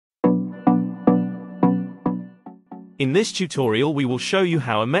In this tutorial we will show you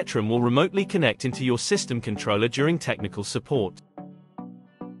how Imetrum will remotely connect into your system controller during technical support.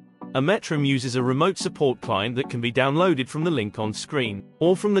 Imetrum uses a remote support client that can be downloaded from the link on screen,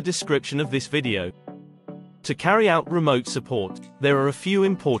 or from the description of this video. To carry out remote support, there are a few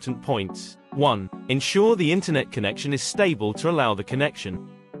important points. 1. Ensure the internet connection is stable to allow the connection.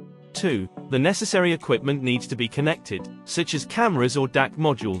 2. The necessary equipment needs to be connected, such as cameras or DAC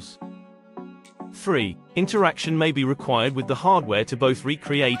modules. 3. Interaction may be required with the hardware to both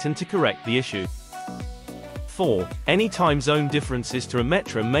recreate and to correct the issue. 4. Any time zone differences to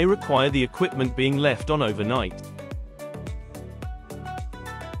Imetrum may require the equipment being left on overnight.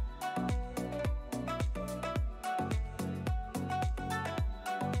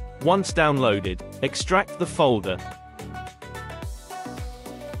 Once downloaded, extract the folder.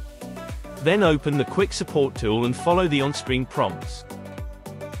 Then open the Quick Support tool and follow the on-screen prompts.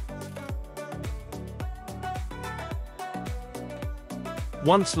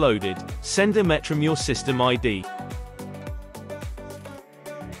 Once loaded, send Imetrum your system ID.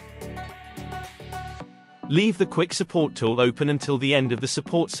 Leave the Quick Support tool open until the end of the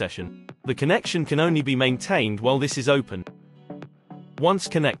support session. The connection can only be maintained while this is open. Once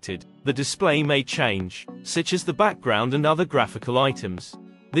connected, the display may change, such as the background and other graphical items.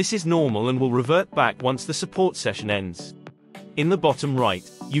 This is normal and will revert back once the support session ends. In the bottom right,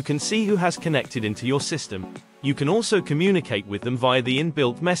 you can see who has connected into your system. You can also communicate with them via the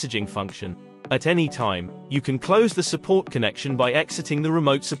inbuilt messaging function. At any time, you can close the support connection by exiting the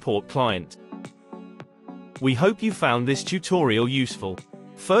remote support client. We hope you found this tutorial useful.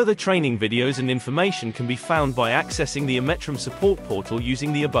 Further training videos and information can be found by accessing the Imetrum support portal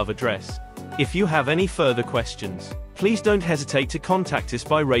using the above address. If you have any further questions, please don't hesitate to contact us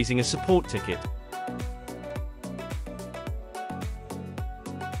by raising a support ticket.